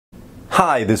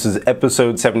Hi, this is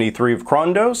episode 73 of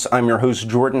Crondos. I'm your host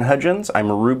Jordan Hudgens. I'm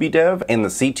a Ruby dev and the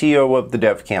CTO of the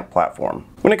DevCamp platform.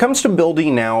 When it comes to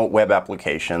building now web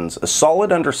applications, a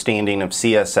solid understanding of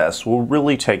CSS will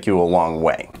really take you a long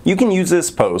way. You can use this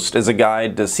post as a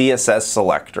guide to CSS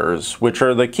selectors, which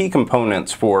are the key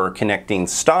components for connecting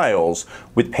styles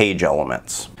with page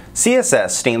elements.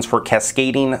 CSS stands for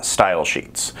Cascading Style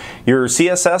Sheets. Your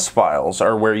CSS files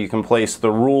are where you can place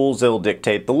the rules that'll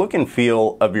dictate the look and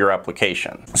feel of your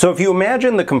application. So if you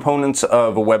imagine the components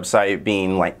of a website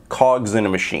being like cogs in a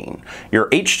machine, your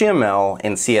HTML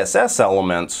and CSS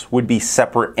elements would be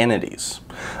separate entities.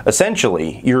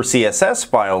 Essentially, your CSS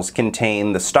files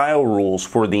contain the style rules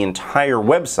for the entire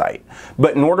website,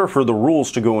 but in order for the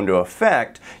rules to go into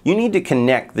effect, you need to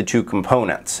connect the two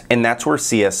components, and that's where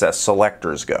CSS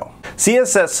selectors go.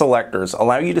 CSS selectors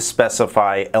allow you to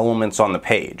specify elements on the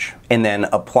page, and then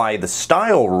apply the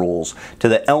style rules to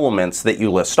the elements that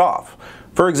you list off.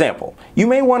 For example, you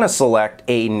may want to select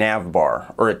a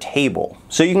navbar or a table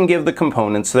so you can give the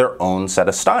components their own set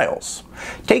of styles.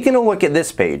 Taking a look at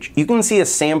this page, you can see a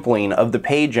sampling of the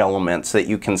page elements that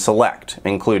you can select,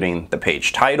 including the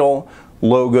page title,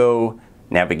 logo,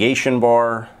 navigation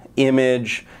bar,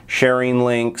 image, sharing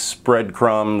links,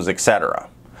 breadcrumbs, etc.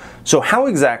 So how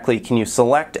exactly can you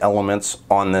select elements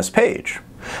on this page?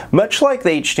 Much like the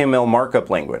HTML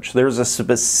markup language, there's a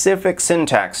specific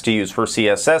syntax to use for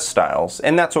CSS styles,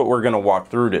 and that's what we're going to walk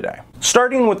through today.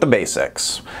 Starting with the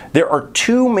basics, there are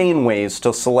two main ways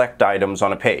to select items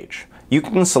on a page. You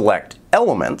can select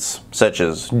elements, such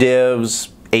as divs,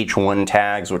 h1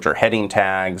 tags, which are heading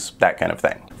tags, that kind of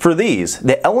thing. For these,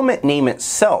 the element name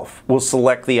itself will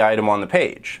select the item on the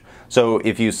page. So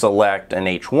if you select an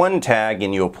h1 tag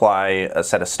and you apply a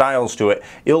set of styles to it,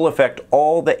 it'll affect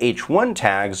all the h1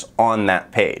 tags on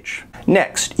that page.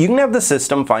 Next, you can have the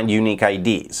system find unique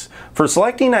IDs. For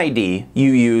selecting ID,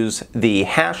 you use the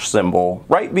hash symbol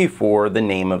right before the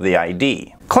name of the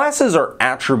ID. Classes are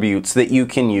attributes that you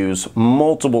can use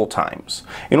multiple times.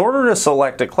 In order to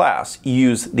select a class, you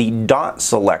use the dot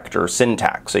selector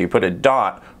syntax. So you put a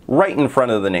dot right in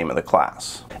front of the name of the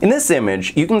class. In this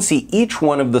image, you can see each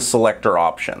one of the selector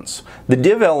options. The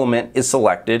div element is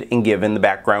selected and given the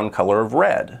background color of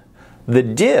red. The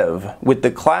div with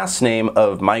the class name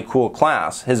of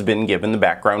myCoolClass has been given the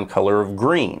background color of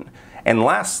green. And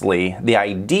lastly, the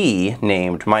ID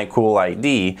named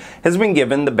myCoolID has been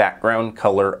given the background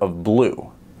color of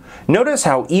blue. Notice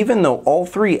how even though all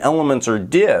three elements are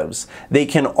divs, they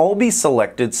can all be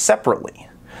selected separately.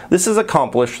 This is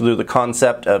accomplished through the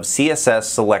concept of Css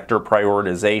Selector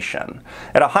Prioritization.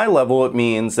 At a high level, it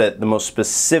means that the most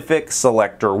specific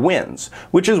selector wins,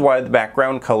 which is why the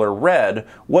background color red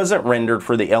wasn't rendered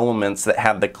for the elements that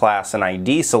have the class and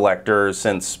ID selectors,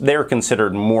 since they're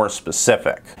considered more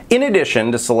specific. In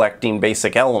addition to selecting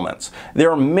basic elements,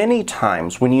 there are many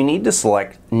times when you need to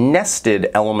select nested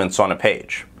elements on a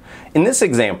page. In this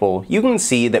example, you can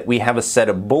see that we have a set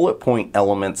of bullet point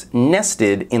elements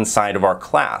nested inside of our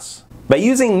class. By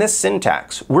using this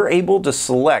syntax, we're able to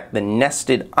select the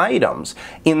nested items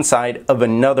inside of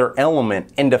another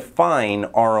element and define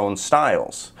our own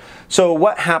styles. So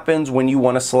what happens when you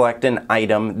want to select an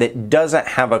item that doesn't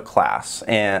have a class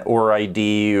or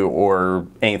ID or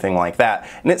anything like that,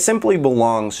 and it simply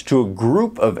belongs to a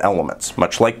group of elements,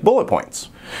 much like bullet points?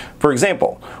 For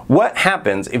example, what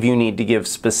happens if you need to give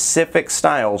specific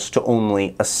styles to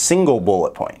only a single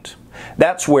bullet point?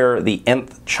 That's where the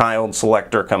Nth Child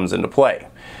Selector comes into play.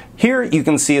 Here you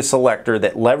can see a selector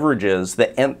that leverages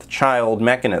the Nth Child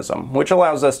mechanism, which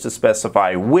allows us to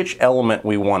specify which element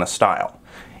we want to style.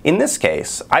 In this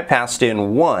case, I passed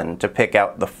in 1 to pick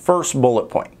out the first bullet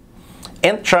point.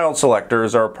 Nth Child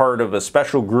Selectors are part of a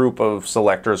special group of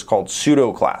selectors called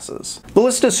Pseudo Classes. The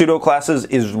list of Pseudo Classes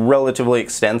is relatively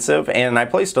extensive, and I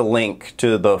placed a link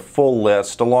to the full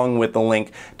list along with the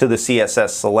link to the CSS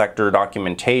Selector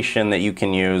documentation that you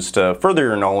can use to further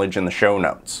your knowledge in the show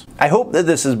notes. I hope that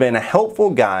this has been a helpful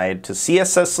guide to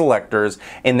CSS selectors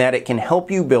and that it can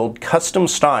help you build custom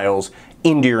styles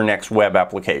into your next web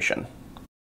application.